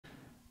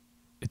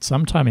It's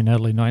sometime in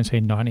early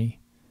 1990,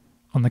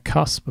 on the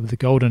cusp of the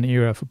golden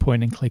era for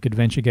point-and-click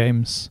adventure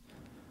games.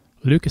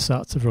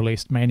 LucasArts have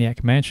released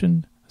Maniac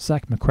Mansion,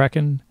 Zack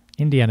McCracken,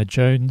 Indiana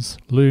Jones,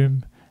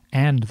 Loom,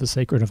 and The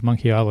Secret of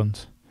Monkey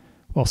Island,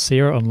 while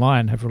Sierra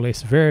Online have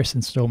released various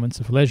installments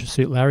of Leisure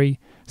Suit Larry,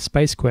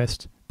 Space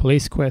Quest,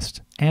 Police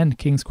Quest, and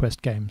King's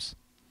Quest games.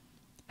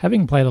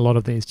 Having played a lot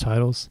of these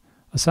titles,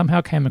 I somehow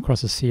came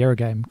across a Sierra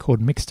game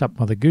called Mixed-Up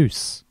Mother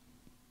Goose.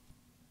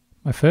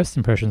 My first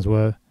impressions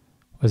were,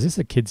 was this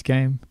a kid's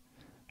game?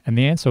 And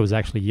the answer was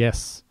actually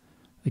yes.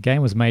 The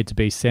game was made to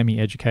be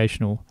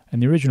semi-educational, and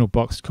the original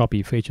boxed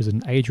copy features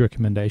an age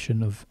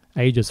recommendation of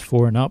ages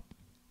 4 and up.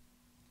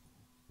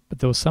 But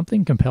there was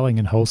something compelling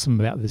and wholesome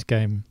about this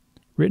game,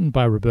 written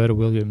by Roberta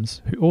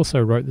Williams, who also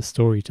wrote the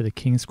story to the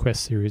King's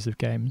Quest series of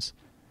games.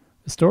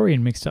 The story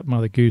in Mixed-Up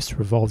Mother Goose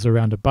revolves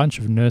around a bunch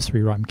of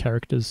nursery rhyme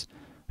characters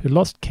who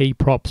lost key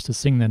props to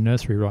sing their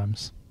nursery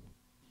rhymes.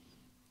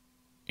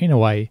 In a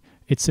way,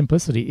 its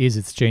simplicity is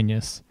its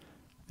genius.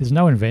 There's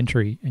no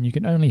inventory, and you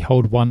can only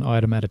hold one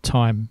item at a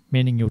time,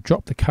 meaning you'll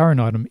drop the current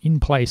item in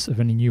place of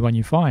any new one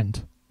you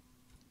find.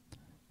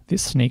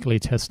 This sneakily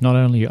tests not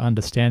only your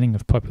understanding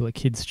of popular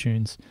kids'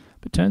 tunes,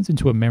 but turns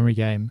into a memory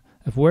game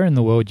of where in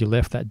the world you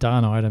left that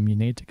darn item you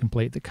need to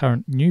complete the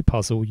current new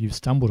puzzle you've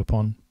stumbled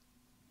upon.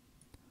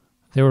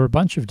 There were a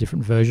bunch of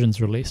different versions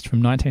released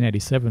from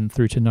 1987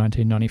 through to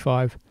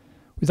 1995,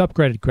 with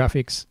upgraded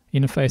graphics,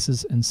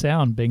 interfaces, and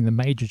sound being the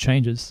major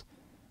changes.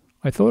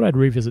 I thought I'd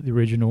revisit the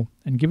original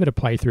and give it a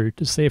playthrough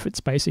to see if its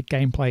basic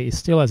gameplay is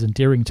still as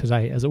endearing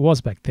today as it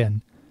was back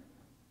then.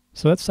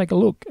 So let's take a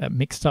look at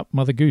Mixed-Up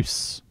Mother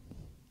Goose.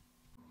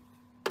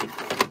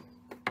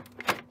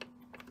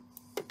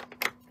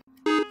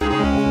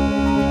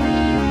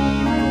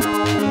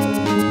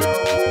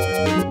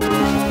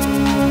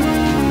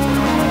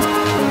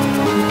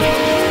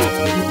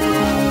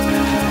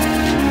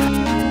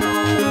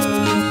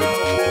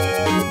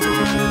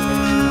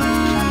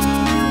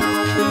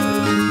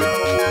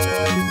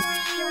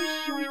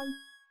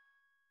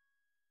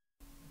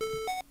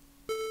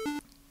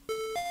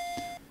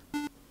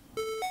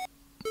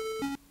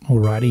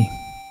 Alrighty,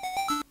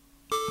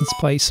 let's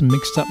play some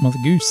Mixed-Up Mother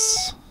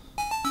Goose.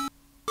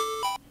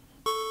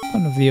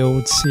 One of the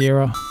old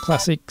Sierra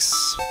classics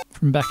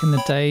from back in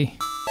the day.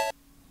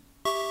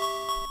 I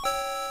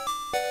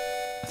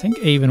think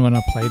even when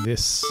I played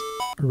this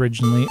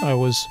originally, I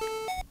was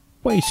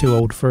way too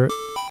old for it,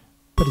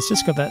 but it's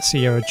just got that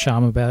Sierra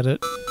charm about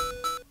it.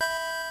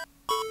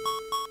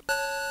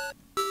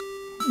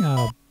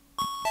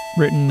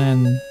 Written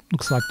and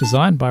looks like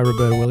designed by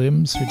Roberta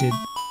Williams, who did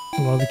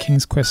a lot of the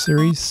King's Quest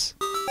series.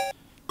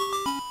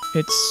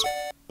 It's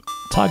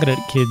targeted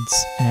at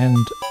kids,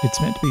 and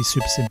it's meant to be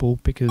super simple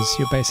because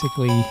you're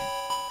basically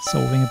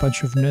solving a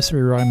bunch of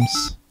nursery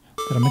rhymes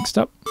that are mixed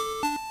up.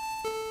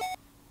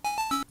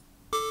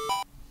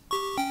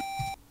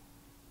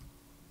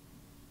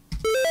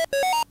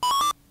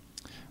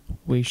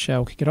 We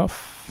shall kick it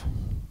off.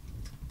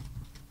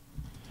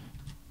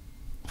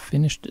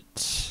 Finished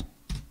it.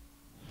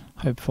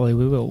 Hopefully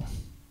we will.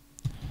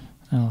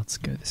 Now let's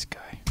go this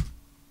guy.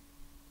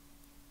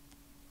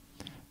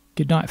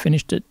 Good night,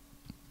 finished it.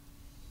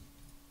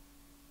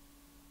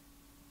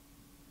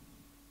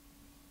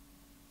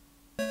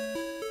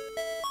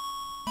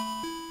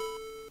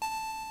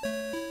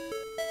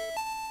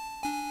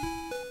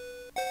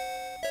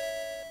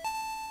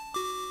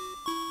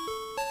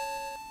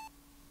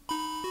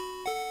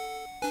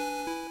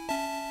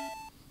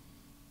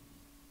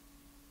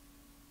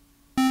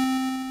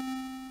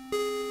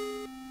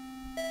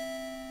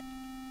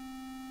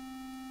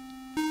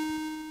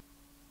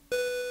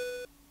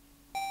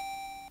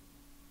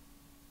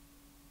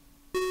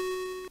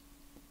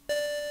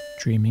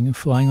 Dreaming of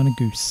flying on a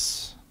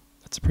goose.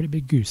 That's a pretty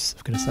big goose,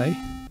 I've got to say.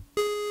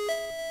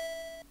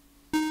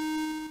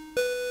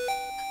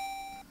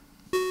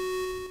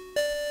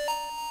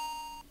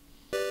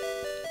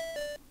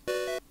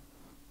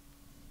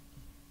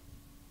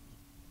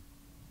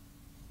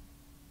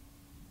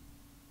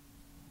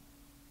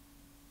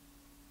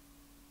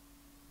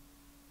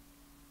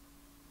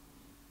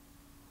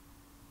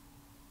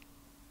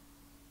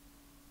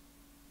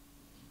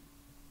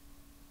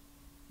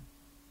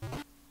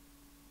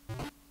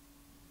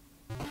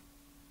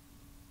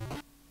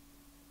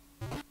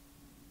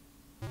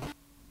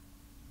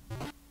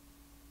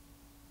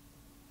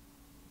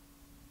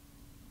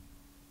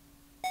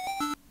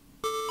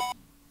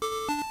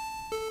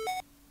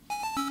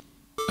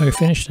 I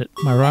finished it.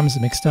 My rhymes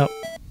are mixed up.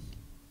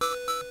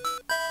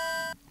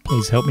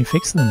 Please help me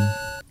fix them.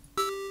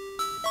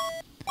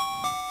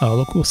 Oh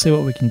look, we'll see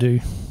what we can do.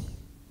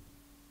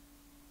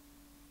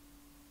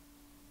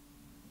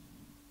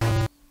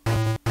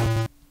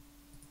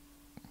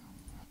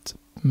 It's a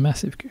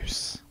massive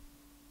goose.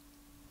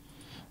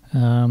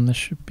 There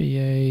should be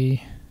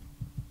a...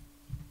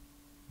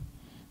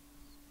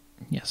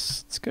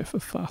 Yes, let's go for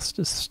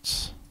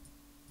fastest.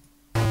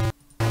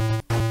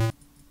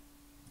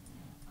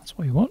 That's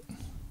what you want.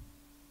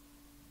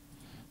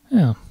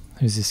 Oh,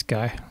 who's this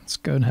guy? Let's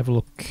go and have a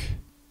look.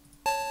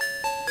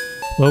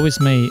 Woe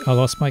is me, I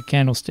lost my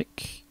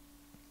candlestick.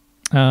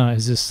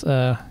 Is this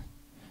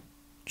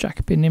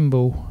Jack be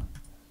nimble,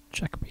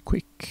 Jack be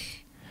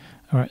quick.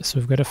 Alright, so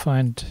we've got to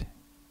find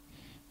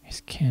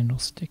his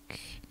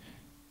candlestick.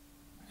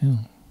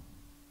 Oh.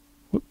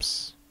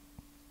 Whoops.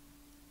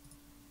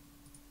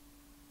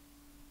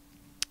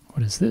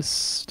 What is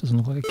this? Doesn't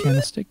look like a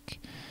candlestick.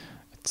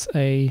 It's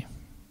a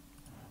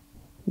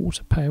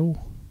water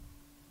pail.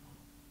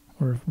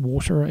 Or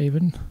water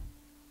even.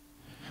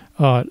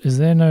 Oh, is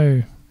there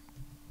no...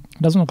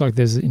 It doesn't look like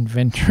there's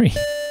inventory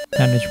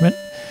management.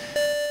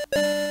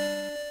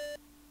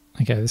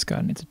 Okay, this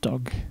guy needs a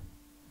dog.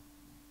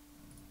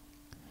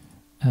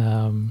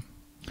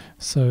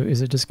 So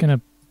is it just going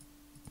to...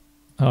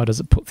 Oh, does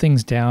it put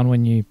things down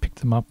when you pick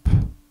them up?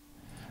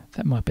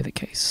 That might be the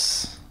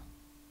case.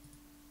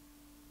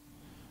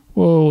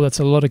 Whoa, that's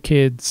a lot of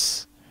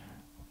kids.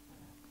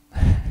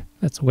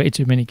 That's way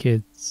too many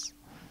kids.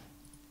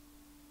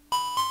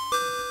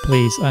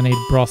 Please, I need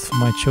broth for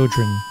my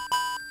children.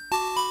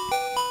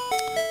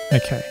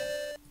 Okay.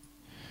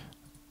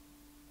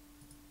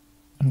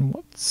 And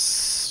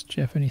what's... Do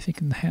you have anything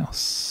in the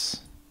house?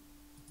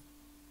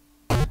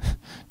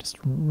 Just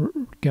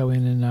go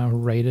in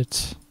and raid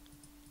it.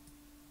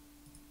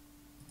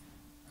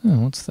 Oh,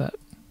 what's that?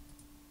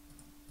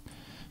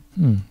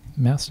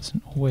 Mouse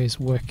doesn't always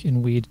work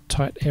in weird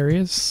tight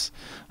areas.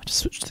 I just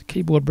switched the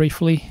keyboard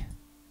briefly.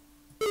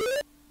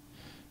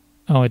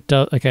 Oh, it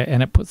does. Okay,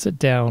 and it puts it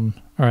down.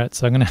 All right,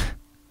 so I'm gonna.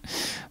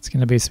 It's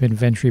gonna be some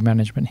inventory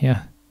management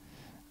here.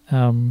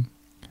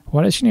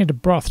 Why does she need a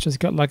broth? She's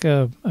got like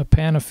a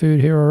pan of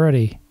food here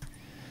already.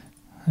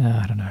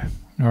 I don't know.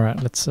 All right,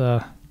 let's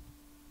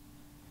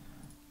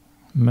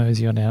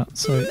mosey on out.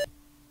 So,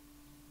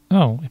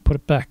 oh, it put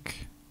it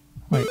back.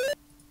 Wait,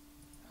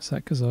 is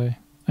that because I...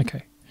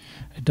 Okay,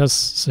 it does,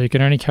 so you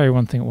can only carry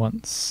one thing at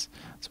once.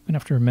 So we're going to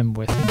have to remember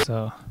where things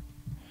are.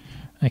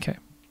 Okay,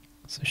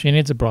 so she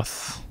needs a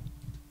broth.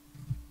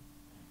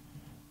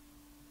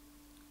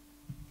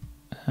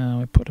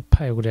 We put a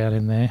pail down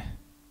in there.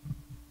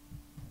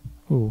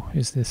 Ooh,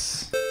 who's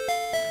this?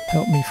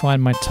 Help me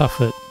find my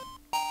Tuffet.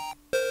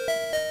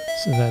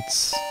 So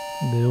that's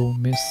Little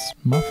Miss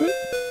Muffet?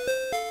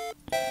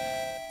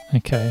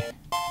 Okay.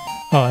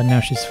 Oh, and now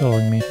she's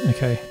following me.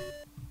 Okay.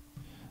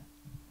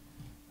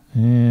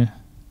 Yeah.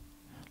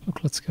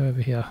 Look, let's go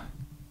over here.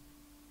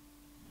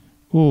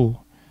 Ooh,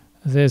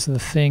 there's the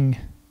thing.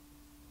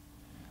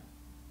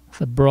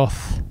 The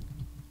broth.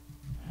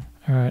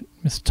 Alright,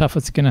 Mr.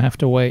 Tuffet's gonna have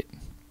to wait.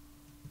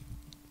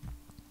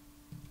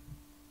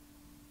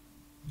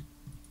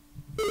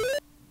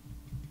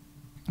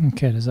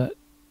 Okay, does that...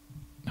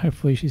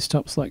 Hopefully she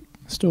stops, like,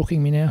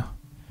 stalking me now.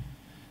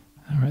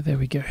 Alright, there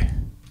we go.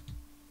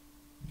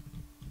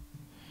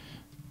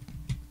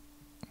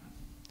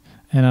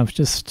 And I've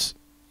just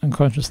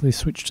unconsciously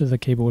switched to the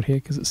keyboard here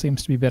because it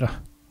seems to be better.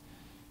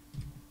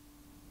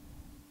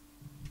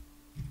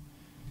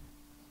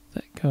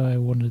 That guy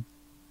wanted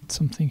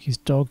something, his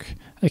dog.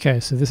 Okay,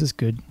 so this is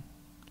good.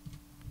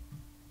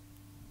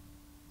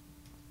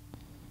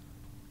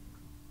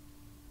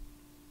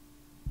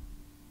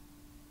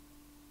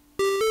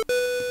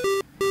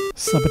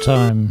 Supper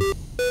time.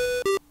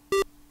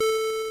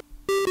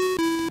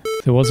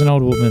 There was an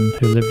old woman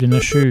who lived in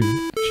a shoe.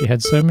 She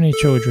had so many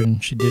children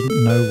she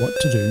didn't know what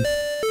to do.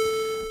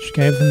 She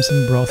gave them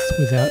some broth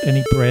without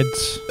any bread.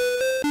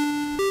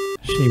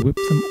 She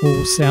whipped them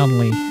all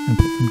soundly and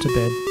put them to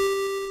bed.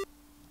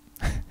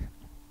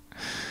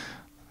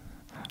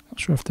 Not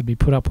sure if to be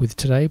put up with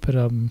today, but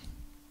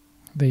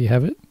there you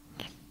have it.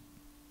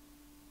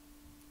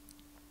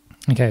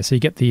 Okay, so you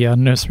get the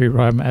nursery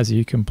rhyme as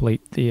you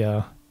complete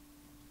the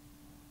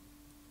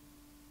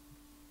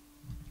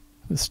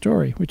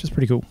story, which is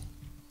pretty cool.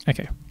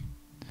 Okay,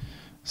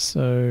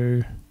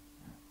 so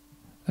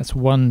that's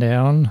 1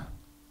 down,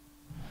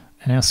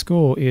 and our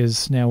score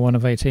is now 1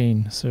 of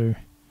 18, so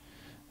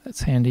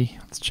that's handy.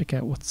 Let's check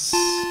out what's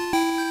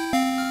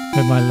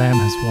where my lamb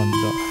has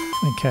wandered off.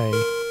 Okay,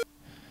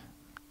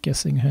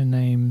 guessing her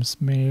name's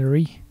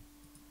Mary,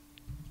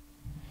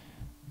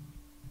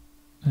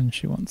 and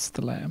she wants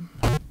the lamb.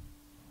 Oh,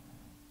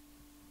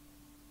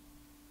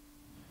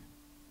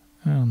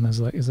 and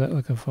there's like, is that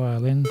like a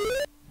violin?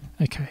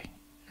 Okay,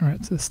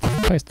 alright, so there's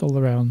stuff placed all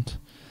around.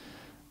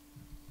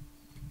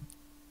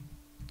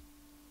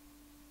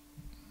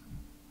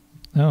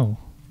 Oh.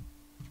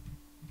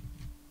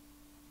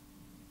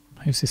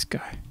 Who's this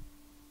guy?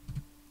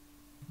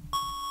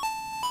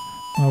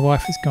 My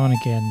wife is gone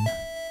again.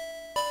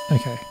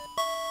 Okay.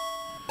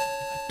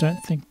 I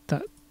don't think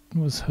that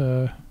was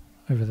her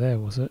over there,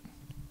 was it?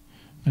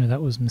 No,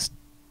 that was Miss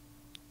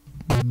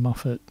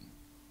Muffet.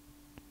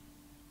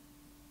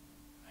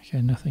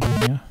 Okay, nothing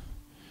in here.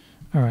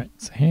 Alright,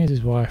 so he needs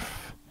his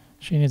wife.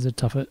 She needs a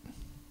Tuffet.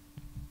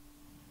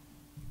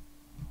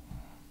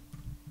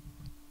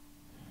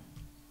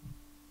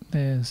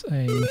 There's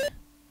a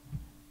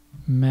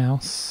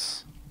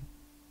mouse.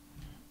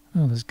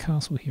 Oh, there's a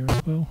castle here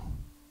as well.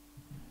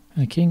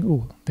 And a king.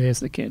 Oh, there's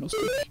the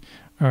candlestick.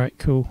 Alright,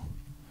 cool.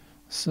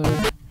 So,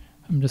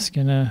 I'm just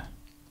gonna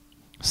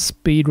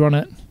speed run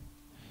it.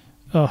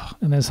 Oh,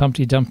 and there's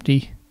Humpty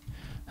Dumpty.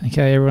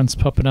 Okay, everyone's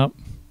popping up.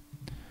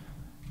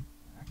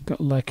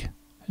 Got like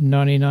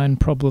 99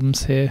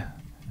 problems here,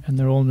 and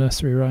they're all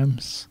nursery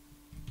rhymes.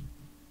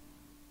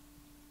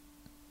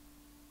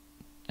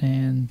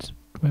 And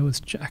where was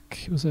Jack?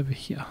 He was over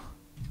here.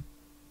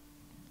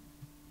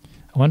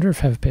 I wonder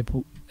if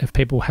people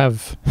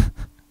have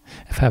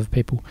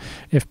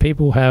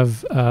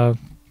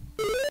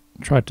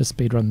tried to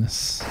speedrun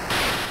this.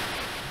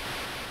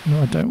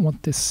 No, I don't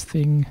want this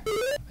thing.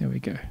 There we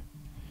go.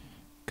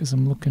 Because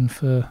I'm looking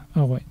for.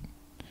 Oh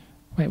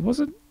wait,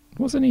 wasn't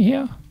he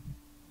here?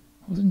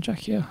 Wasn't Jack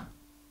here?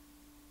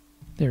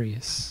 There he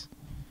is.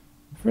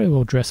 Very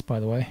well dressed,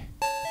 by the way.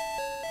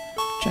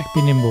 Jack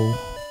be nimble.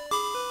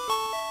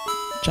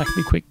 Jack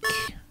be quick.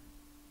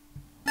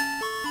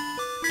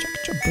 Jack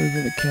jump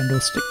over the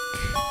candlestick.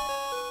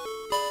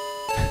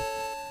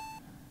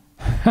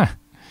 Ha!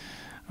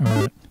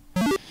 Alright.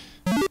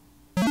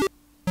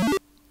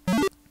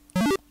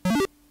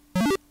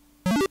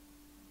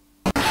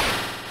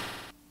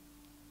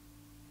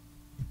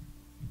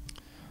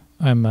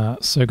 I'm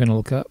so going to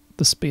look up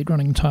the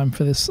speedrunning time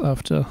for this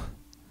after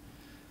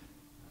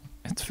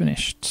it's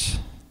finished.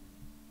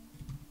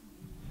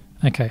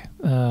 Okay,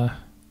 what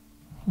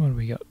do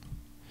we got?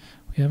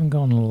 We haven't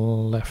gone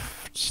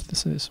left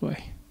this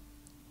way.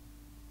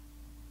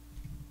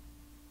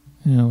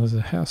 You know, there's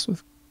a house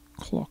with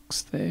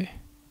clocks there.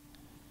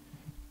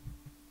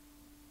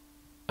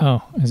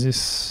 Oh, is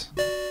this...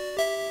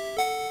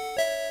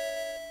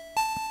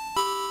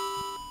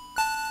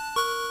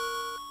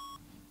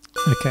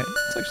 Okay,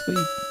 it's actually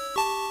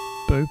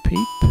Bo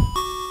Peep.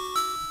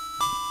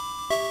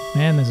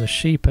 Man, there's a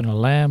sheep and a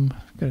lamb.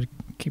 Gotta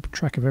keep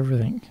track of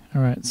everything.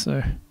 Alright,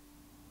 so...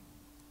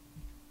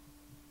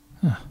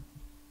 Huh.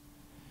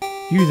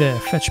 You there,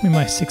 fetch me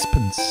my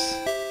sixpence.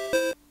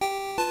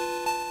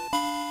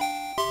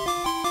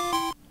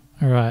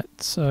 Alright,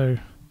 so...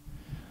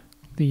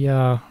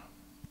 The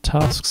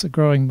tasks are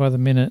growing by the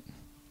minute.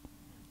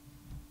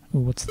 Oh,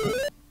 what's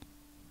that?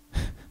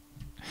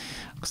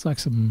 Looks like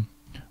some...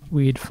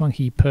 weird,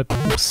 funky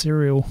purple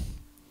cereal.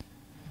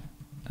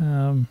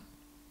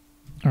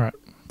 Alright,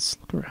 let's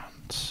look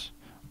around.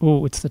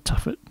 Oh, it's the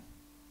Tuffet.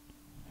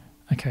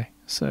 Okay,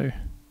 so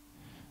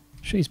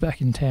she's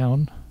back in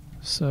town,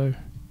 so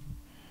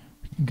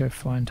we can go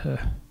find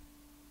her.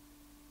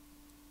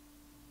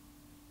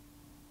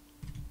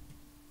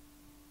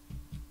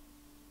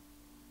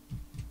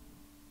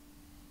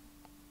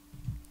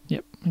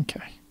 Yep,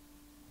 okay.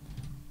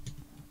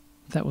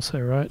 That was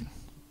her, right?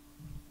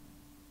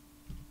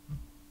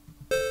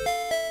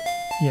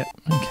 Yep,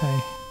 okay.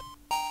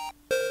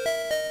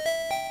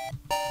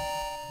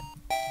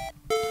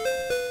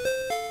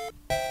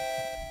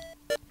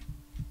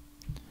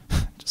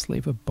 Just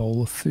leave a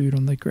bowl of food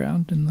on the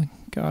ground in the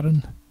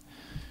garden.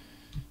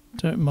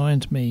 Don't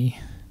mind me.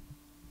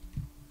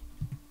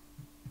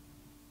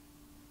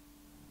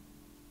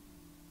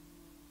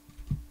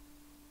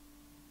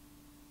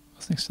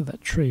 It's next to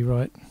that tree,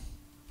 right?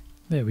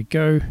 There we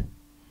go.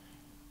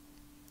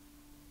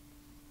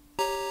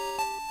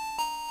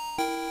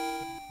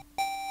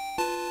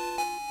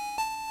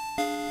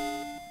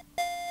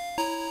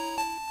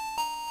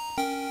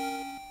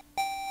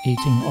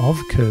 Eating of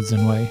curds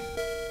and whey.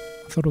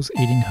 I thought it was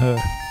eating her.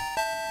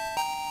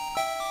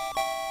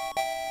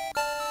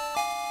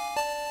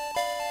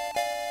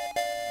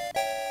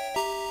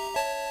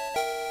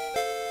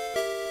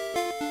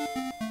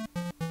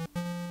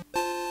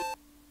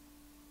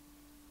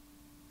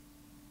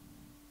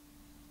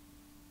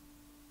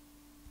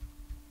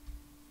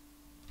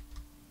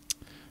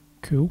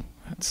 Cool.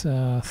 That's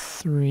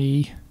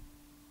 3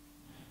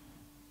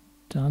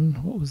 done.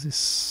 What was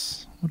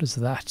this? What is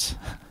that?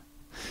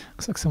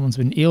 Looks like someone's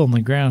been ill on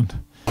the ground.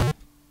 They're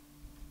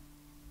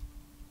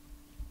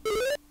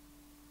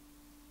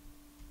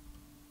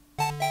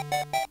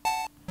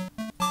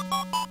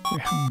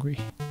hungry.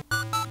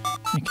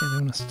 Okay, they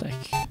want a steak.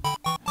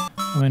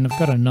 I mean, I've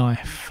got a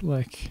knife,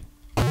 like...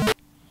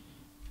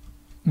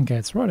 Okay,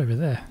 it's right over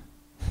there.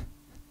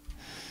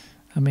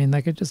 I mean,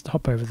 they could just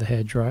hop over the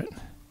hedge, right?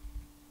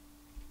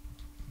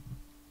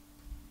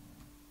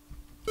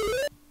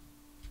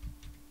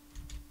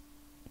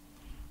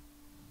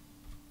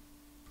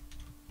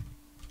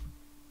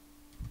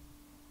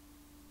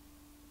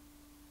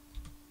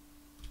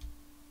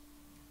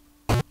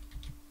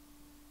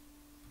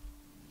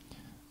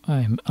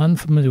 I am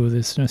unfamiliar with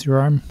this nursery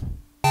rhyme.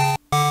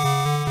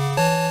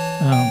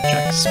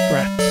 Jack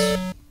Sprat.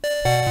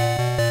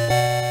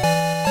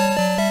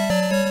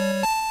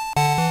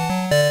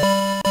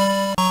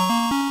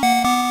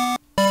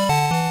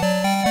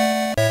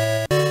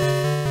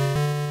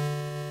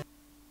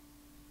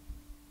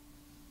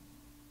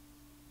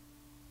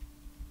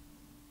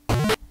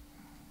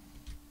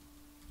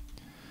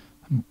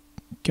 I'm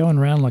going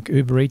around like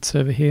Uber Eats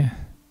over here.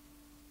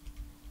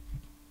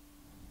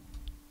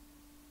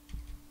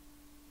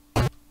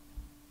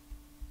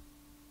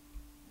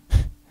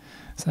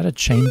 Is that a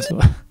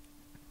chainsaw?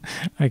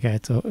 Okay,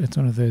 it's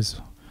one of those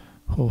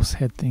horse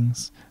head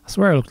things. I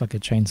swear it looked like a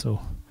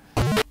chainsaw.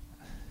 That'd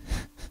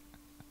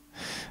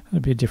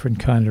be a different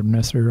kind of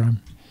nursery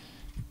rhyme.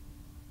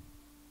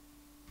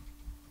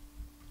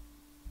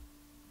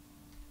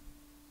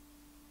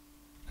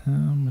 I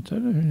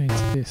don't know who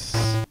needs this.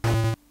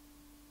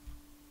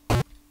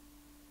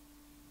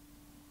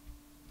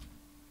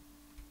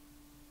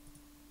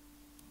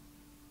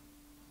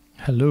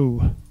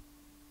 Hello.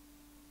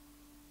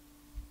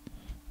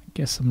 I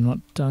guess I'm not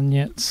done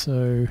yet,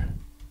 so...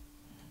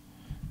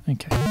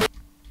 Okay.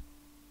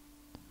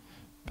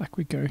 Back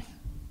we go.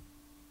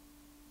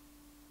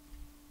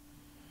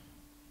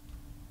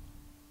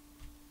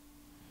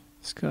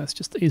 This guy's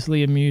just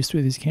easily amused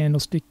with his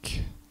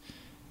candlestick.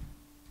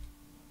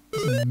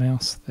 There's a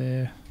mouse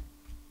there.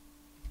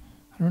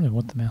 I don't really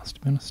want the mouse,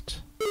 to be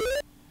honest.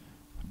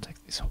 I'll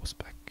take this horse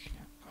back.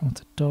 I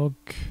want a dog.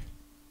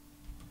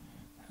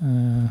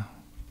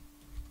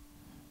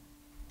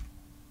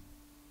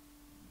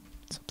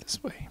 It's up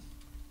this way.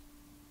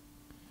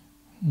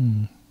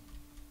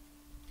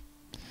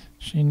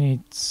 She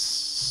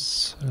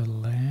needs a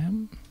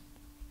lamb.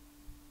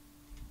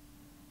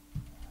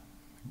 The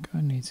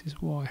guy needs his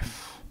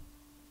wife.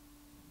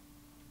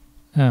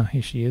 Ah,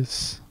 here she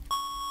is.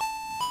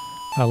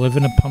 I live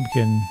in a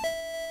pumpkin.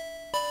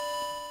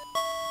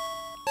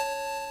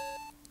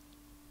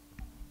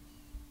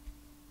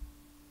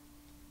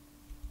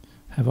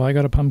 Have I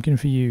got a pumpkin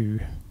for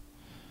you?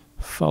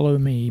 Follow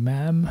me,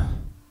 ma'am.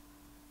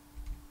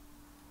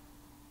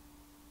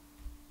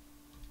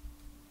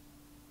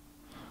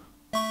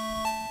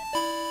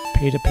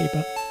 Peter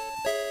Peeper.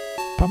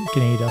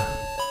 Pumpkin eater.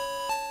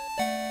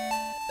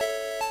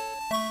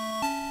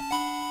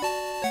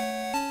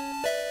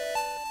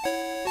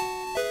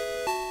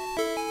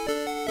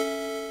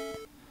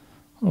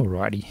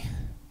 Alrighty.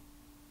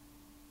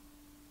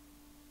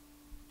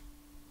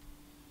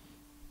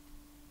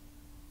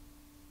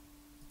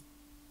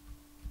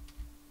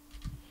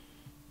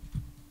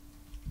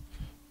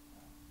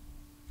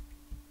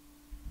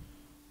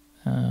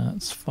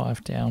 It's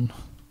 5 down.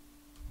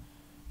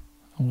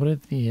 What are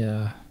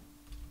the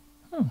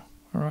oh,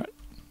 alright.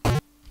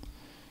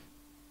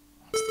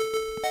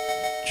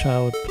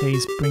 Child,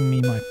 please bring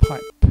me my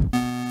pipe.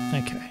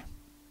 Okay.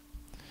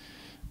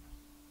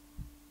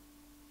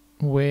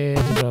 Where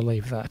did I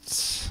leave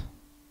that?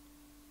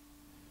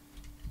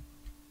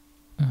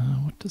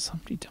 What does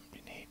Humpty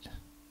Dumpty need?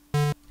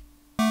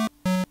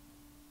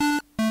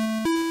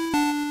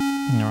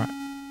 Alright.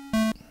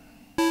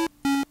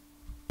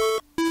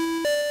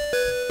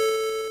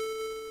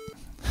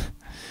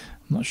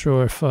 I'm not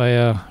sure if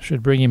I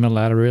should bring him a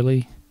ladder,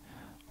 really.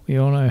 We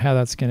all know how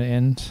that's going to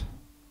end.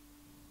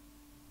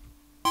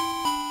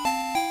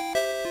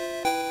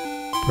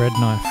 Bread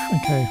knife.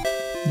 Okay.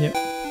 Yep.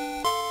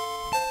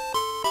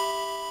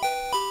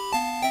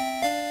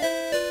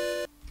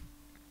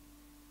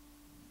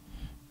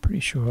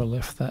 Pretty sure I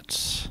left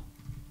that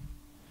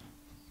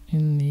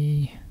in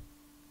the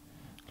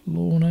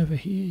lawn over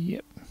here.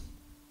 Yep.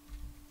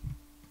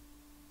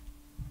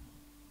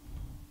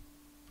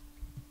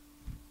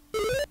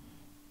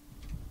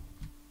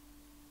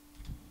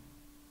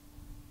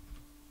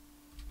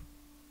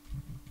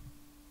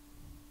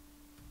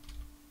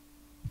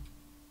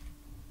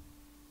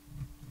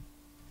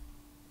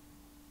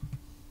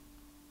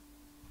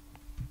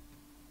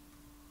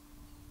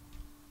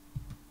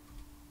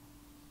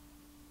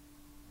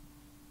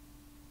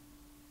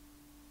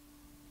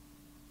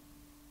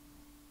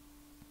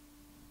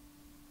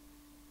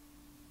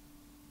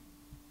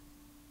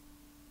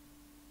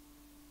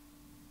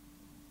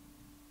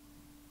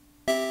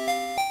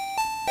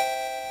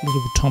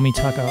 Little Tommy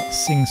Tucker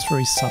sings for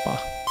his supper.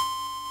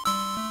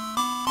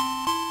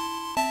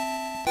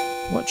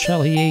 What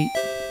shall he eat?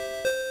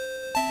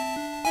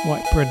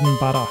 White bread and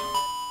butter.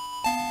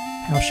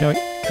 How shall he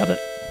cut it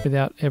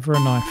without ever a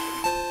knife?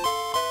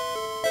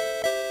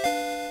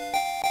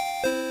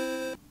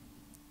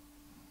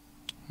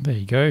 There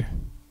you go.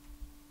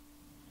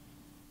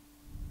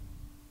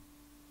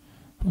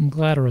 I'm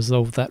glad I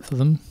resolved that for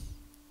them.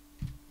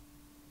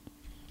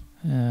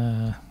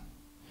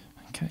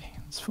 Okay,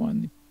 let's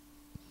find the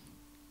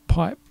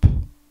pipe.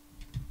 You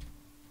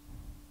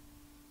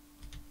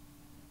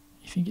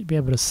think he'd be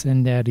able to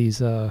send out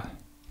his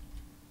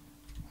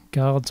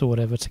guards or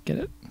whatever to get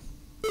it?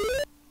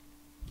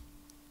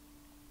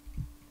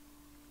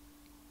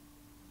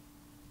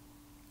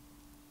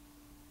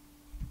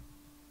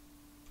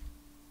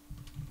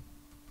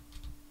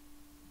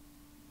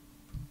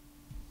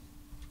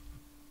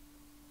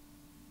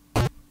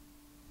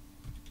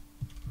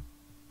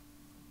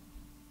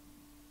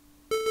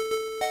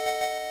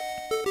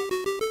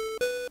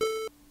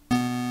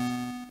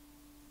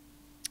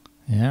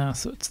 Yeah,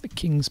 so it's the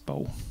King's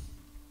Bowl.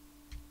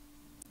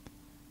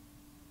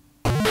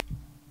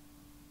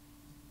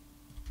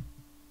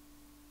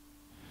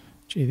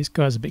 Gee, this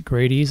guy's a bit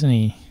greedy, isn't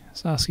he?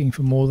 He's asking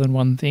for more than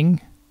one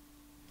thing.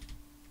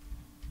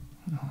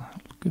 Oh,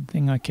 good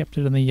thing I kept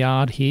it in the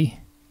yard here.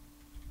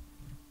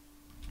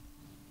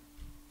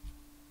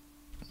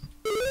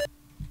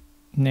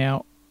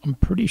 Now, I'm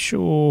pretty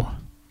sure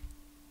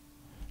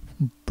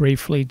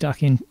briefly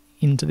duck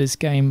into this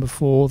game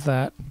before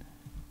that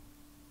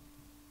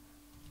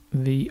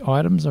the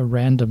items are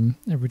random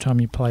every time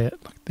you play it.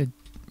 Like they're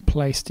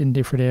placed in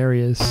different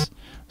areas.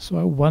 So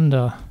I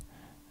wonder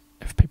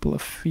if people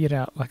have figured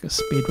out like a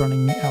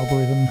speedrunning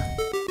algorithm.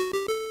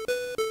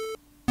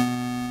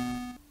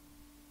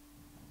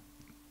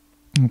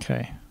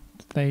 Okay.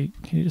 Can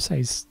you just say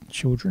his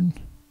children?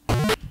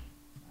 Are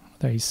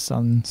they his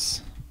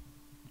sons?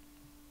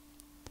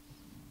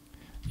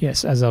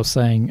 Yes, as I was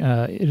saying,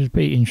 it'd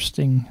be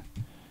interesting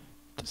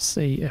to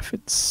see if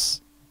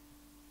it's,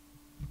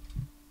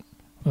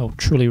 well,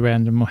 truly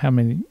random, or how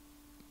many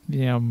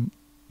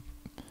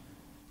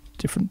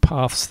different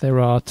paths there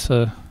are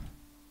to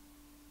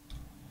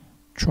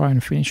try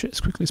and finish it as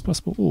quickly as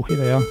possible. Oh, here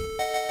they are.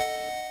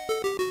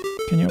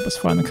 Can you help us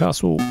find the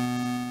castle?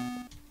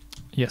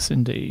 Yes,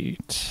 indeed.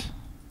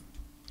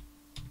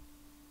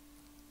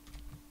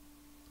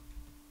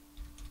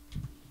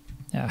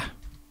 Ah,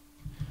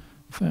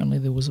 if only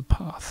there was a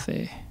path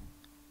there.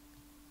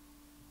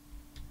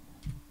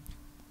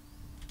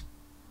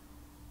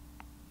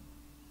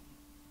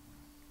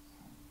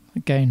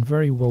 Again,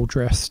 very well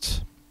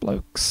dressed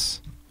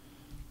blokes.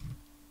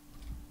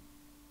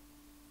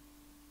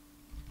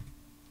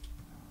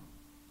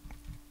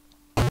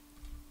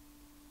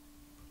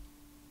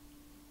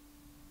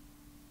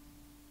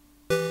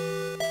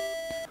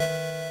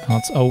 Oh,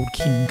 it's old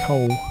King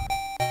Cole.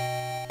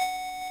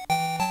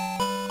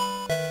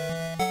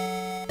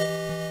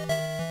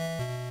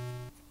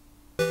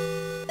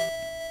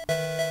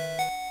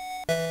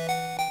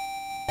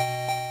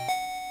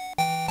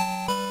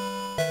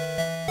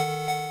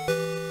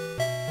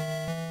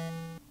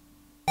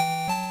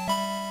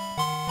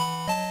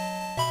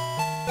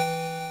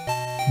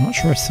 I'm not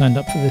sure I signed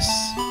up for this.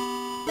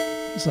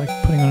 It's like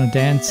putting on a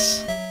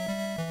dance.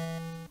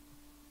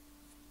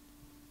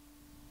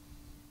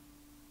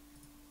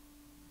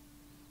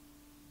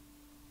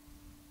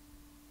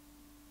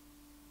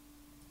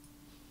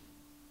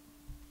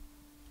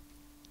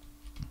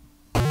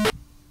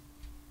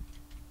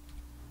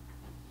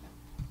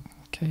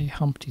 Okay,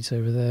 Humpty's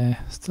over there.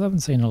 Still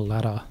haven't seen a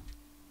ladder.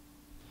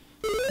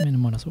 I mean, I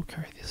might as well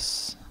carry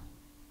this.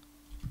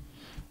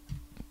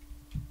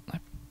 I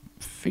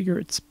figure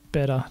it's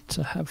better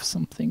to have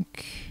something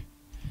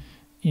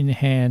in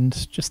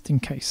hand just in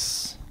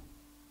case.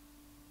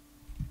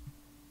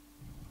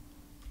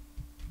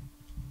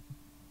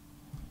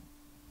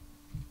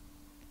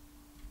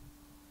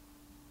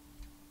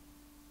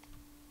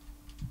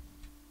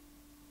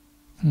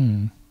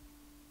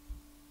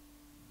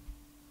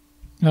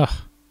 Ugh.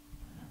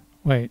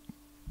 Wait.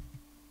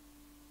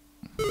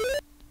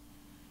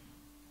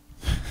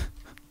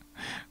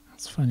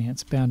 That's funny,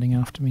 it's bounding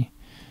after me.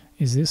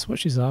 Is this what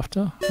she's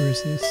after? Or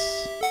is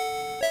this...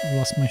 I've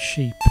lost my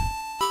sheep.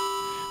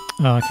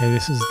 Oh, okay,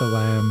 this is the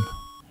lamb.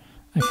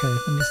 Okay,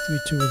 there needs to be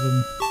two of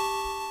them.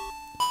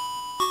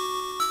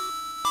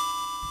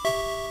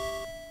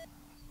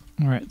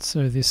 Alright,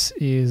 so this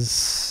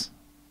is...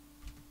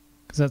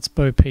 Because that's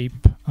Bo Peep.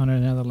 Oh no,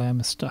 now the lamb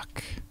is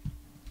stuck.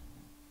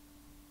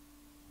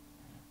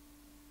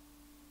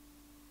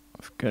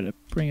 I've got to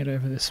bring it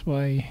over this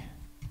way.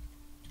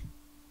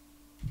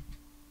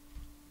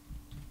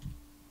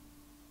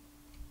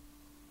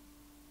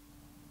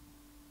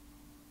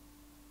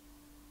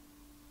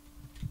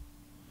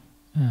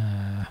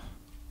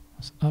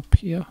 It's up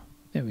here.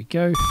 There we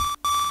go.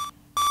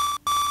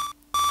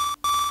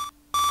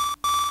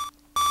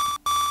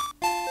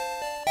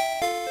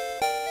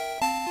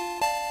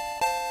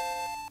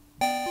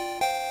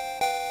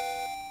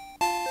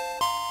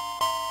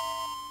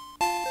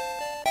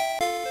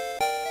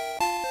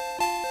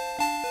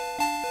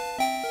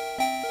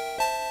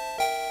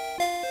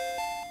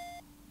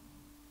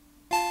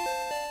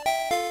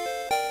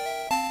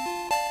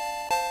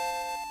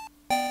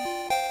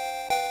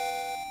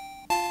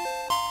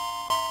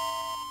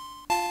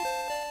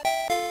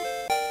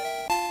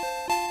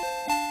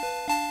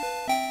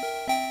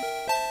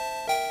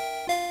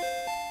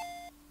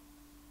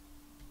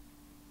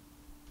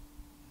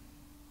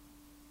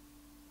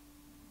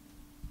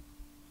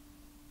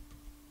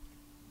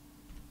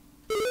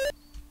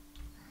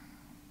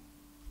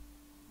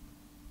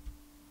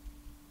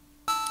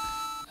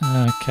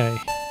 Okay.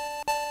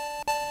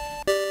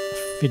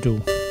 Fiddle.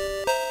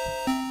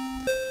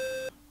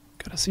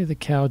 Gotta see the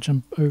cow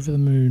jump over the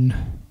moon.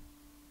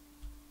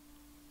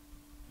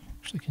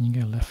 Actually, can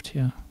you go left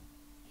here?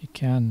 You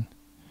can.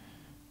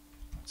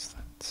 What's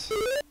that?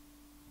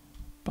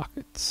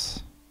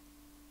 Buckets.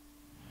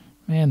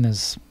 Man,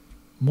 there's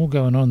more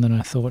going on than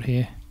I thought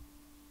here.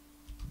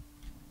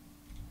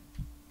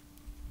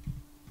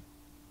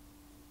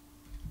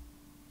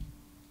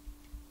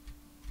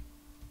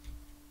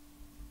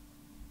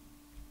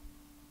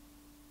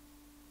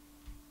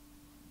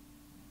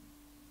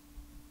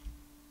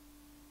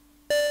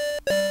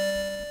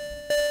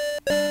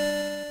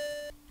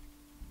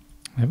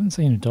 I haven't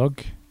seen a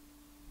dog.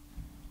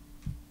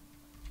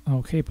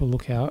 I'll keep a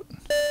lookout.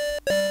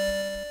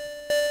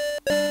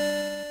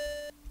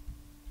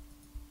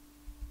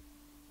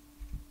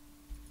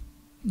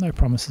 No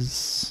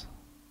promises.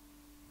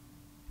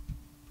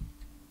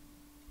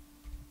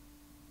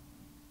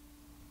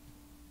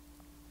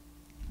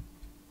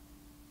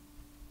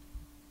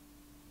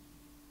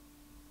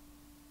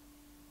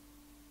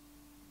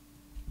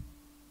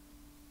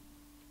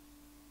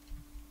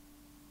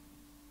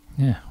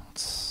 Yeah,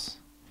 it's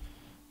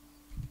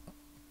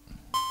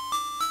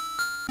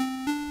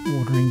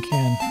watering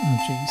can. Oh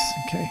jeez,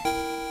 okay.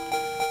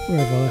 Where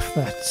have I left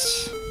that?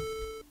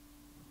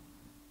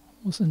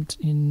 Wasn't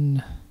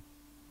in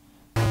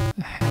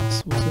the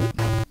house, was it?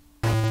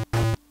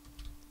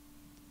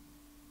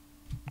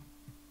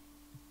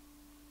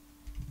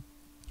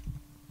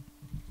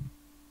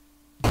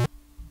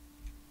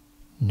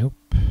 Nope.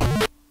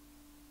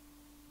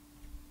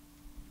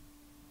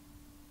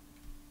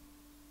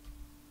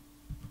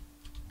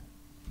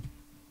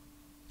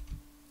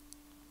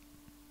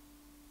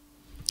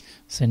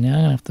 So now I'm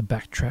going to have to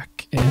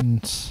backtrack,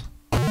 and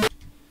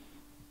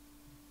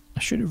I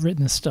should have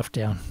written this stuff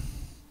down,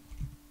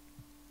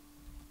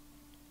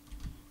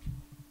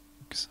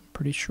 because I'm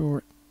pretty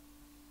sure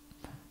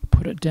I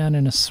put it down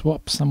in a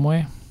swap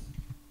somewhere.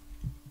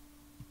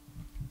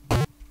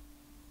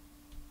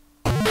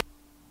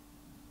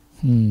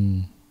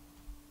 Haven't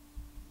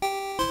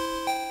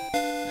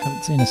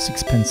seen a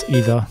sixpence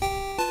either.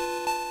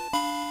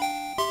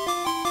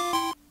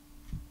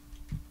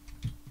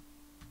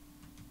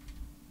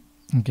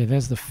 Okay,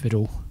 there's the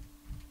fiddle.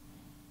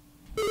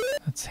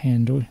 That's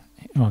handled.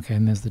 Okay,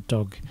 and there's the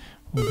dog.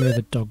 We'll go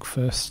the dog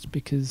first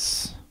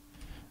because...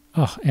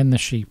 Oh, and the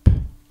sheep.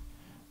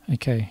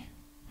 Okay.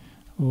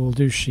 We'll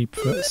do sheep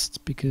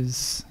first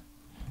because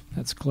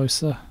that's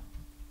closer.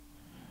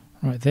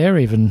 Right there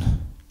even.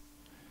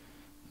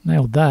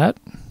 Nailed that.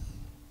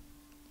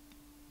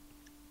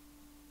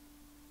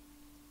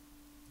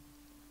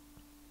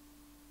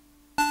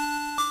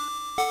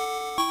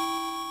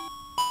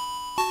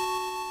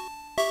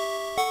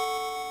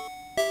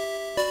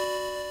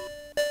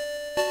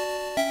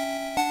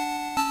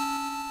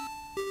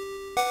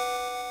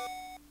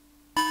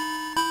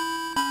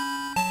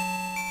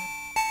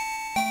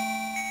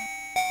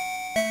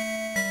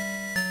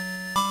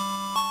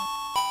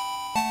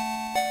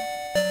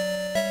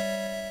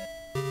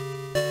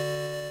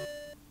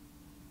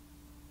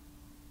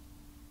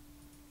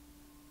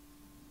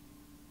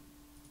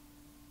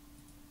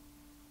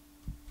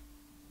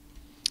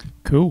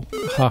 Cool.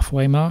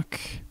 Halfway mark.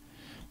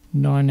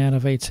 9 out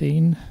of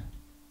 18.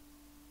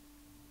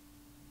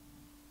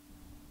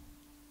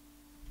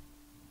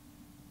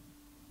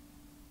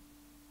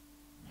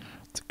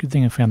 It's a good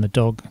thing I found the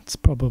dog. It's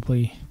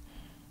probably,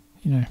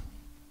 you know,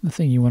 the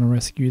thing you want to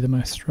rescue the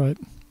most, right?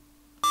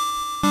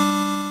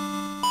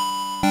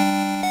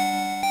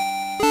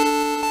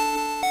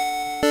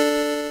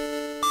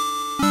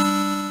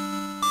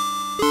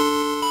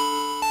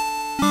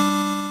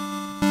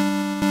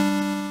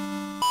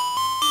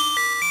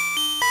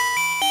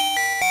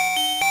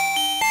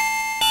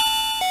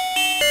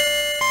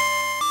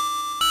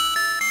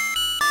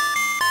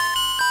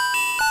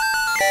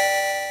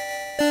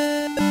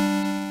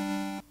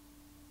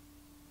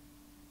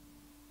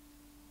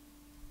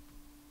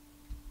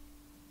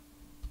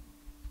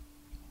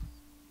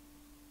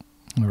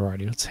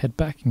 Alrighty, let's head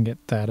back and get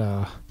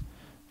that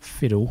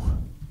fiddle.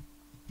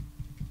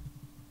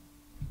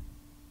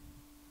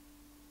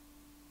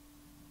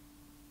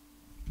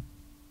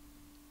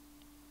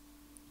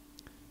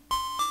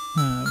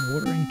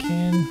 Watering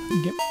can.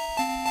 Yep.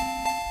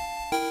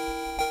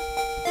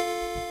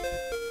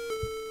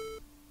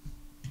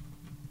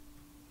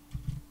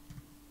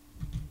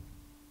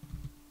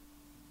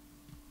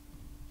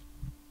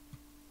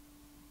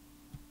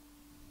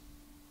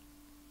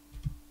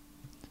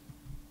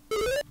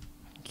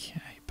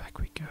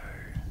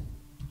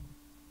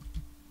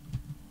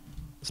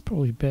 It's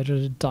probably better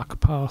to duck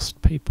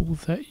past people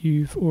that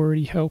you've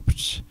already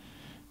helped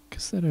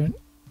because they don't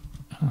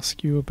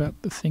ask you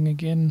about the thing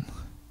again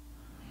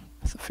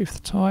for the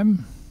 5th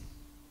time.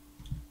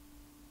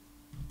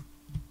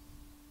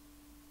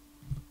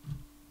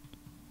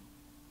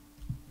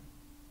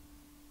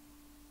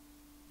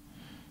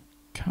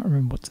 Can't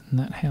remember what's in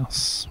that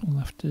house. We'll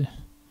have to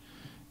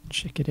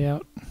check it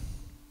out.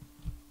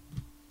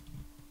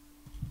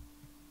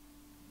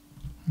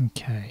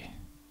 Okay.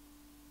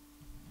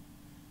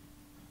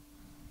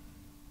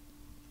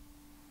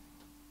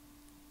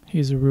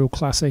 Here's a real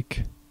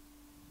classic.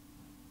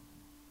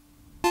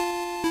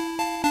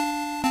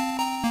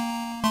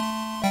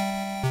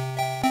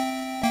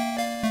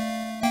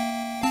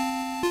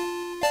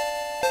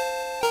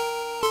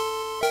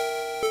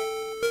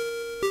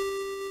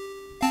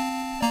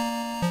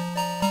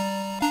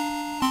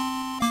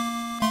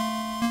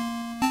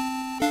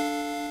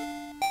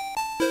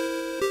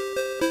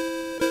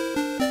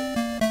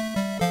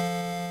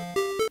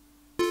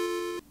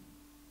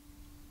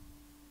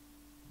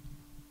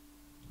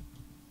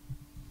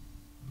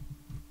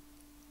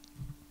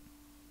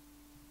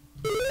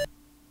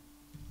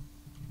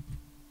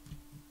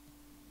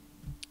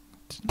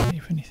 Didn't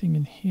leave anything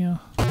in here.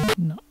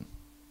 No.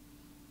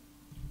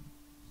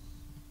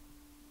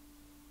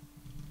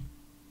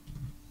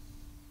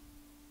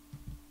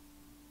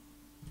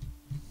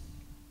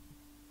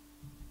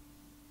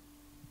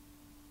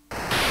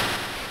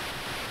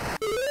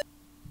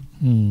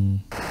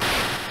 Don't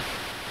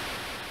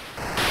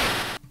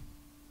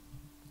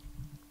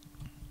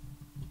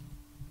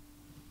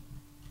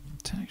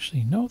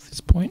actually know at this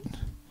point.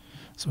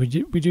 So we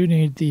do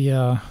need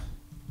the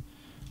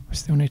we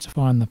still need to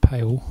find the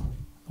pail,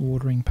 the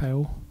watering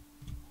pail.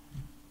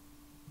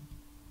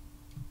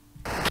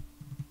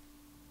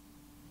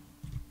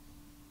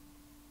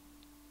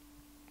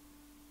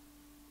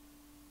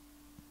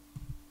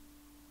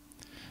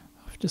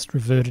 I've just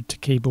reverted to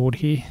keyboard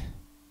here.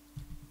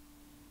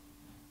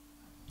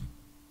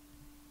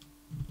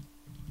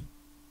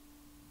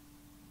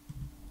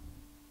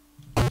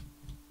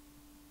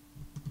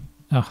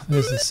 Oh,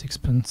 there's the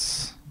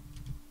sixpence.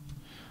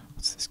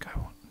 What's this guy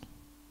want?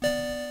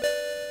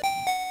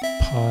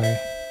 Pie.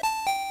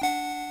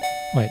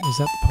 Wait, is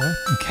that the pie?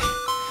 Okay.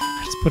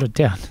 I just put it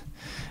down.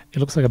 It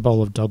looks like a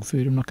bowl of dog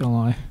food, I'm not gonna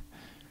lie.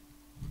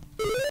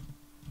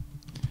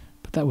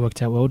 But that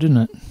worked out well, didn't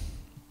it?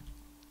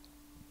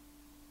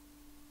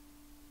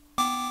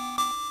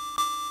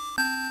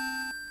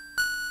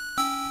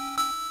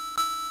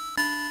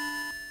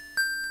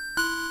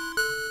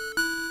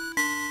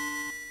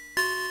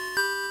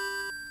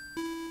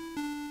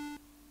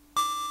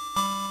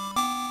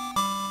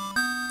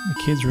 The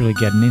kid's really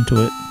getting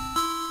into it.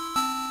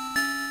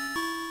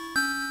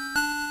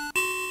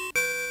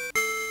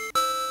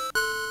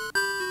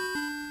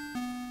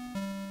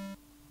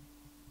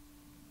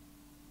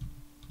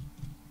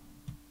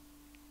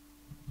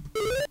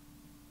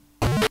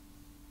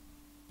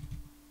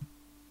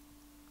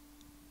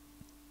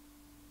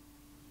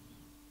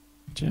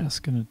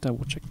 Just gonna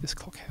double check this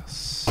clock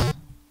house.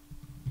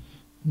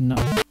 No.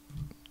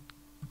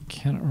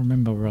 Cannot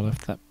remember where I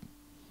left that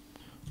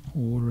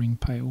watering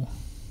pail.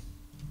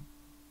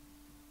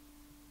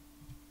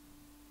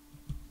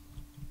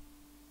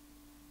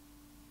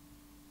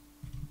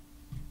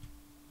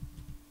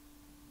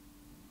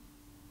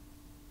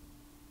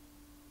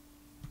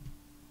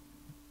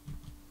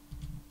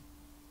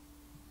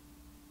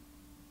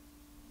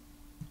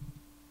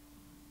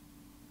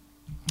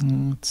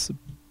 It's a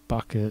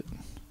bucket.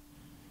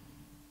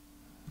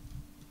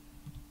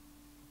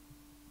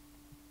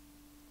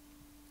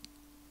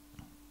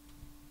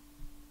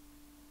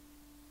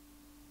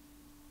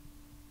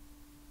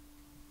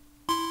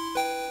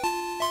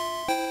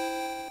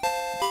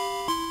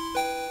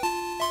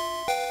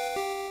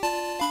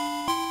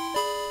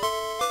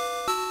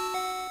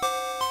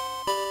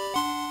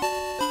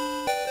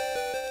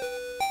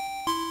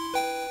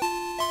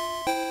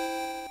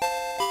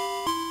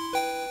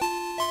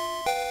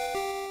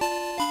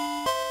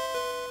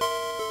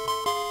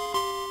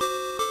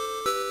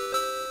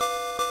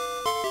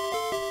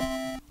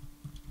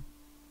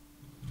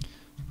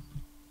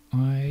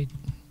 I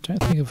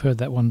don't think I've heard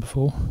that one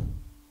before.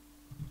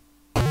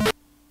 I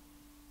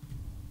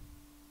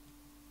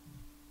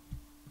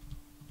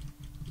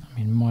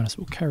mean, might as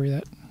well carry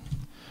that.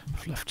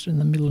 I've left it in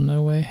the middle of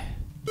nowhere.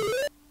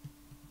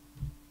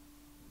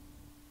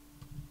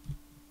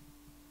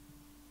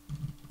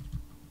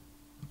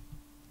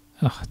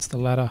 Oh, it's the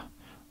ladder.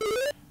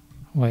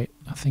 Wait,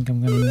 I think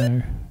I'm gonna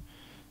know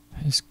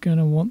who's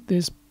gonna want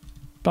this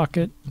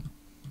bucket.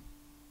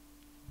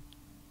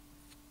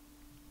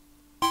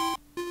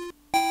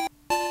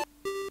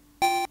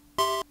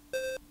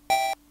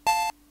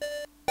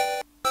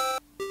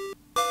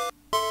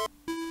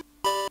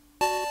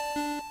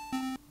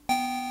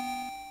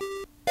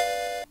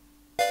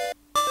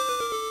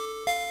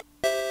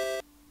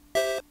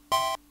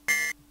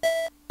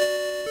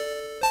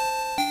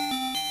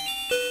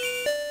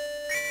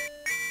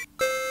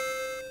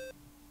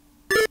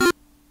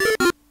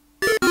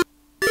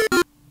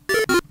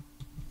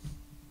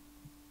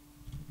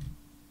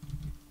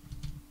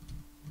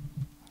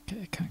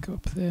 Okay, I can't go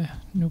up there.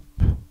 Nope.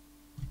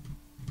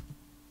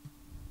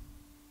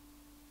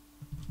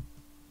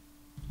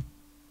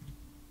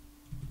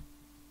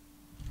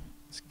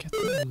 Let's get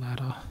the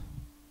ladder.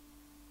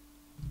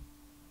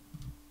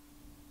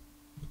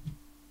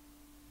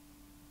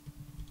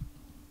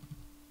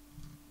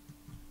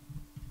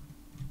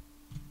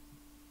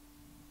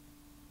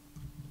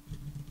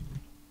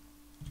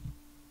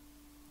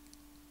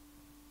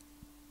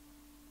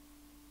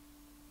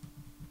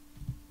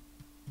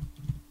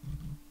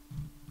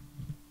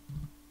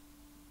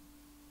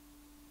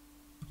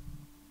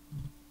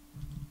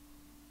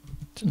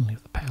 Didn't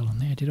leave the pail in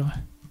there, did I?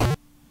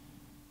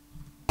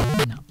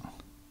 No.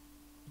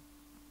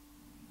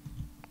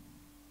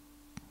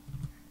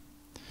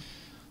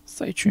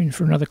 Stay tuned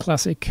for another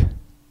classic.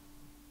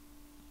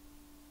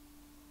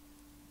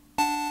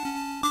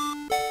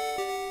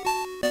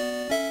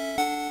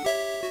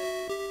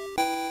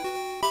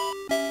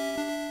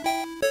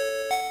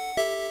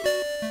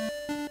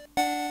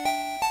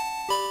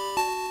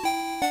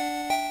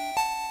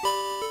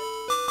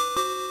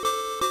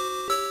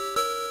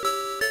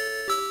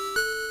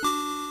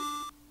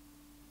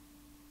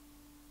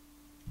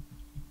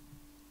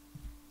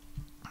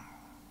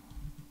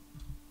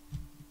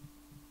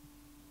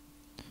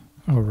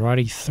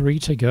 Alrighty, 3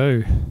 to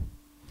go.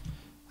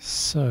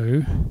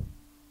 So,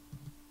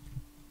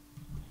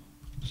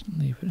 just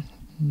leave it.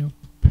 Nope.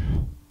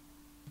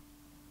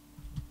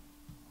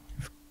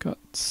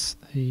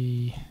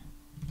 the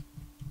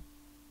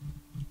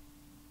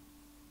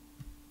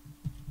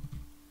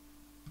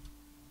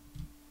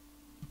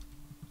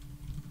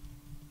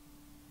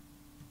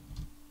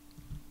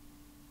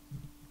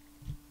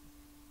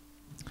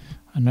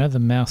I know the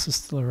mouse is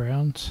still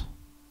around,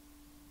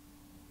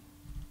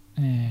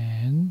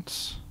 and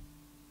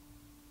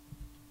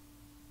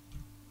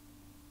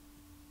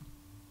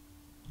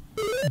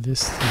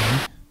this thing.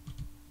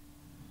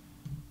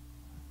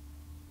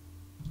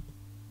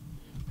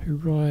 Who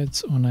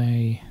rides on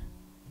a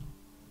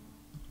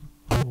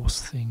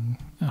horse thing?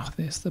 Oh,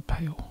 there's the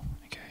pail.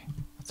 Okay,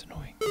 that's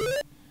annoying.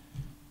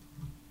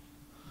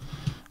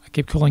 I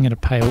keep calling it a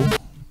pail.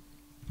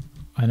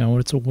 I know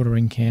it's a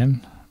watering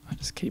can. I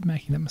just keep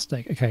making that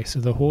mistake. Okay, so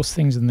the horse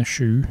thing's in the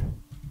shoe.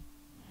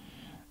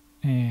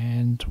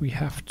 And we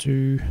have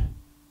to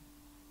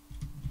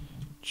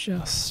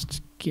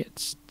just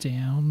get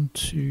down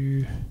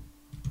to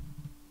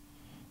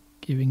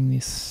giving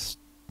this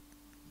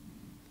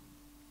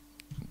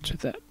to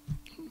that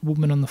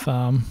woman on the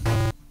farm.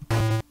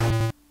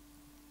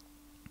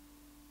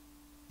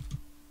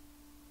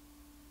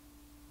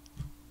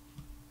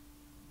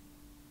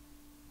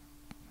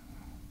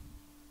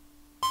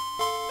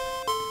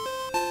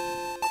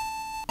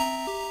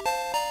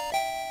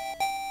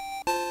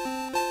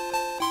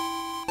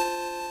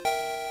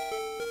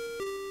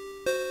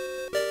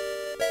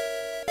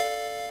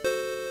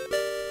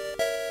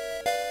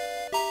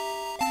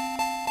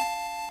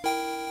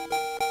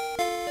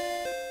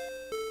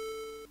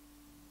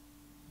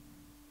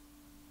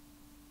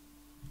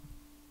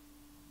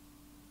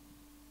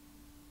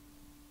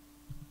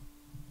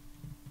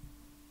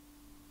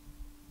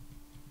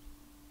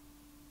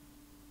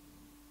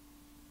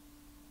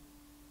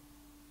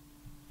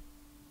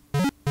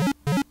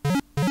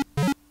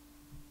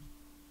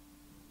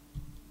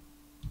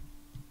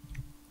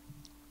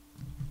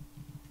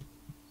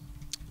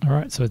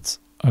 Alright, so it's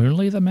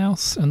only the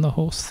mouse and the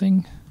horse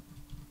thing.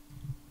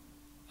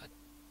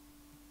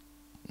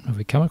 Have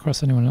we come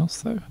across anyone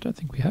else though? I don't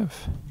think we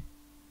have.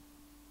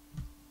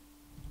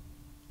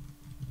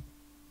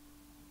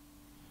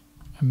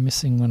 I'm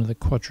missing one of the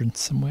quadrants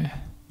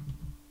somewhere.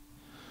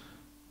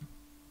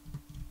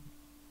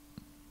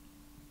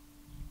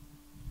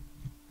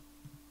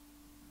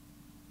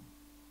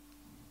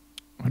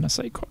 When I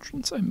say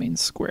quadrants, I mean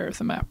square of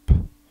the map.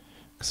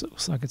 Because it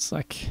looks like it's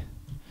like,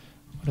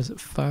 what is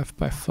it, 5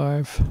 by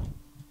 5?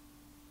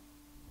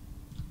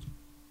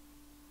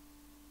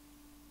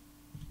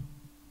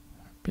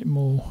 A bit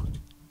more.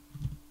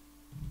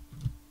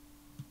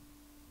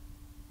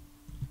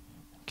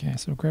 Okay,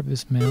 so I'll grab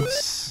this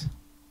mouse.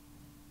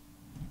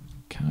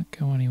 Can't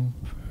go any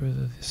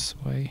further this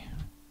way.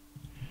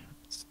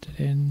 It's a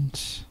dead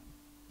end.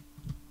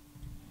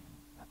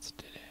 That's a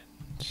dead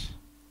end.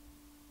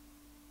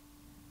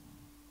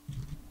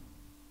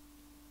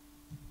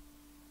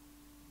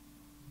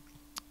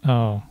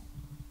 Oh.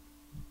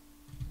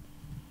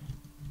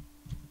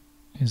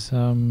 Is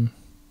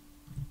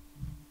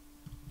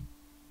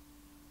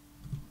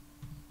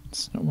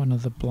it's not one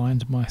of the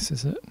blind mice,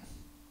 is it?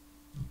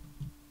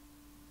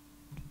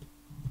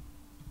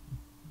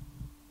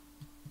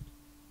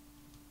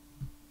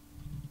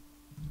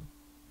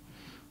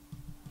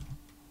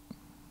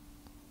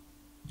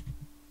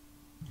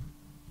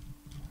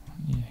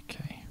 Yeah,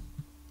 okay.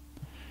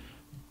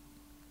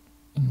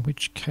 In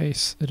which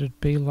case it'd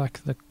be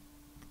like the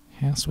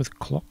house with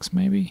clocks,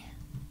 maybe?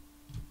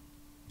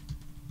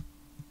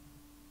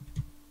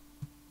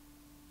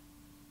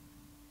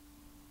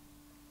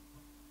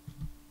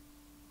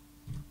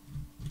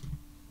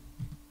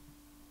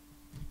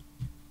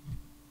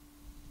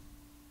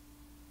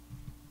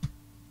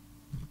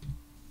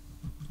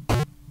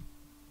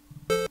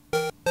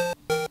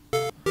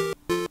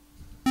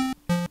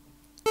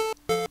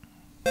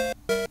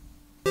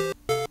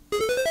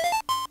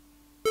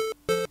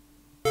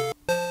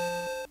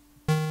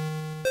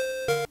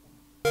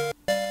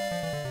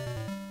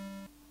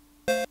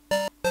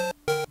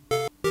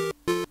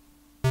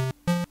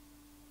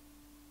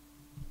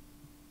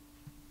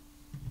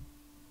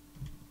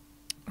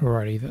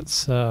 Alrighty, that's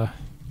so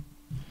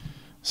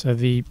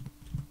the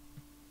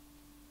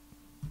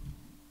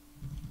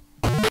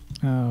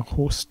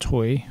horse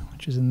toy,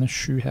 which is in the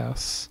shoe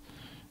house,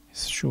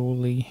 is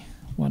surely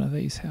one of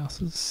these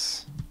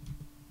houses,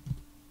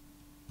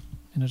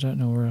 and I don't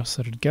know where else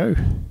it'd go.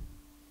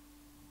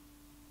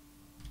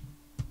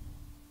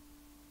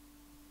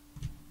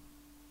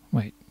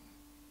 Wait,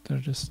 did I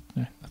just,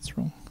 no, that's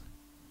wrong.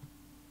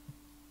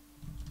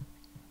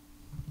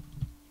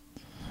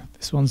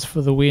 This one's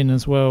for the win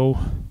as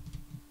well.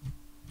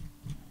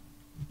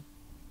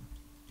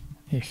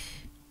 Ech.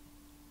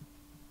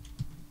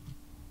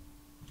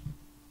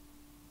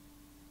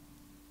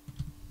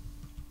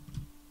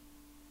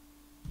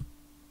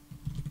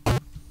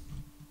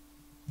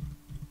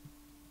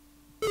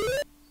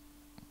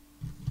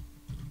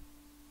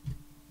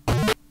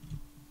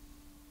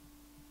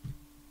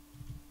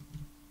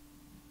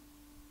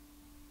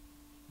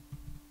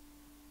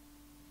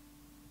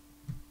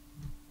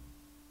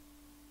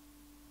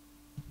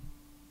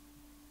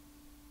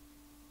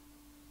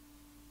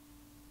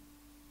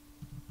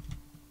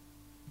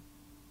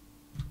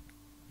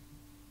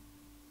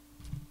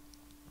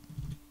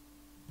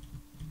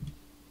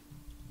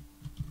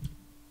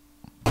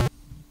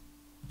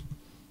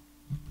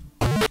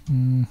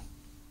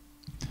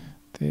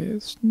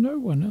 There's no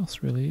one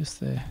else really, is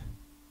there?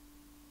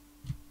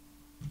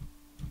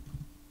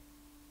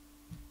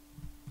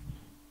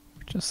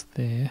 Just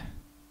there.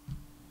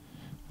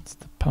 It's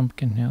the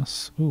pumpkin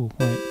house. Ooh,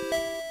 wait.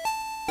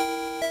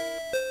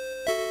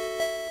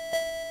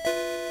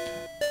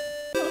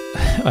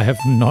 I have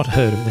not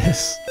heard of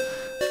this.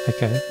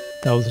 Okay,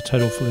 that was a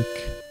total fluke.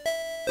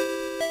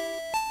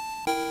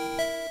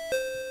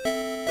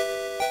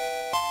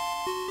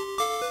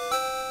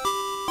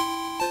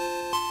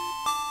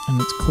 And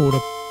it's called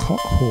a cock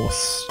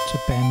horse to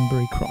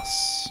Banbury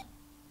Cross.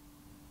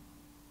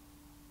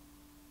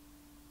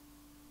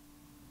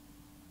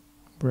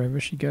 Wherever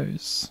she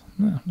goes.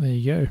 Oh, there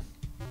you go.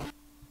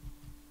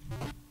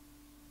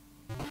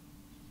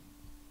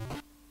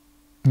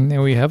 And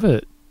there we have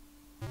it.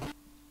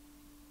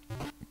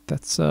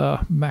 That's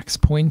max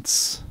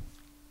points.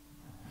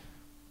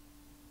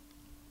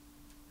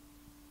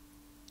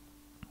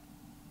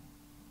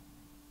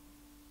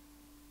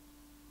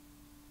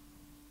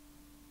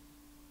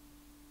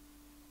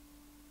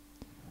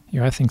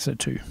 Yeah, I think so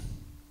too.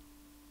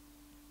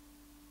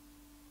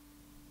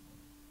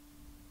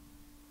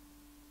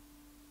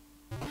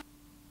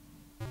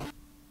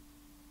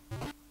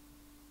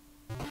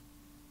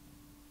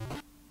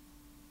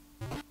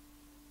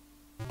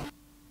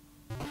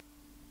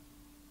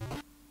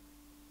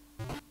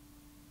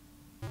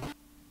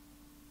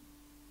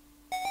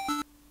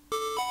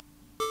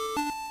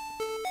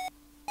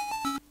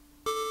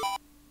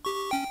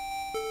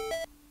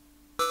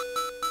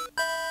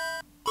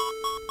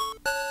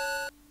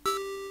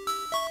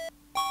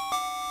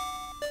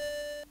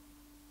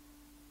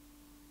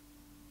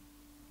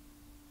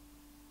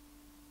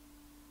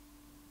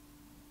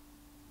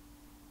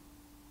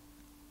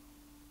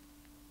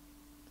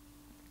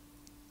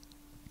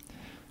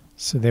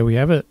 So there we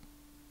have it.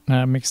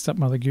 Mixed Up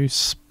Mother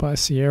Goose by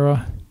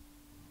Sierra.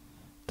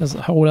 Does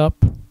it hold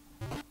up?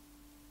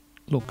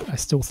 Look, I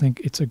still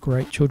think it's a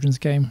great children's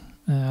game.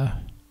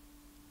 And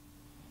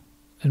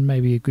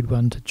maybe a good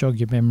one to jog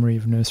your memory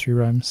of nursery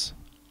rhymes.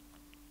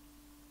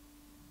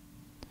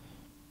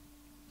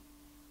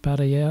 But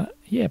yeah,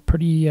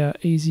 pretty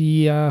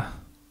easy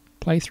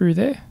playthrough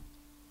there.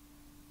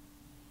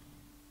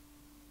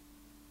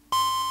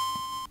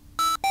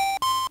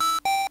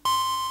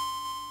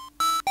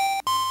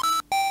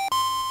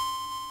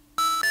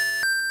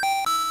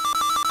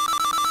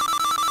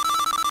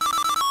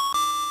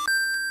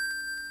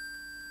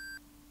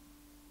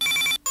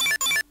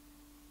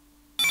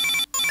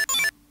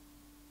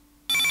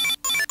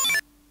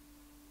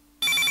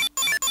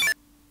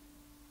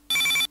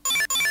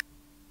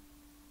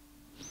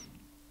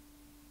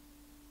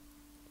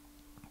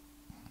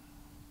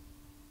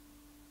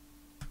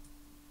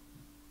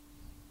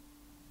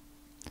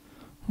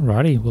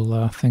 Alrighty,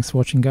 well thanks for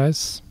watching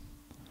guys.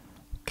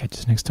 Catch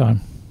us next time.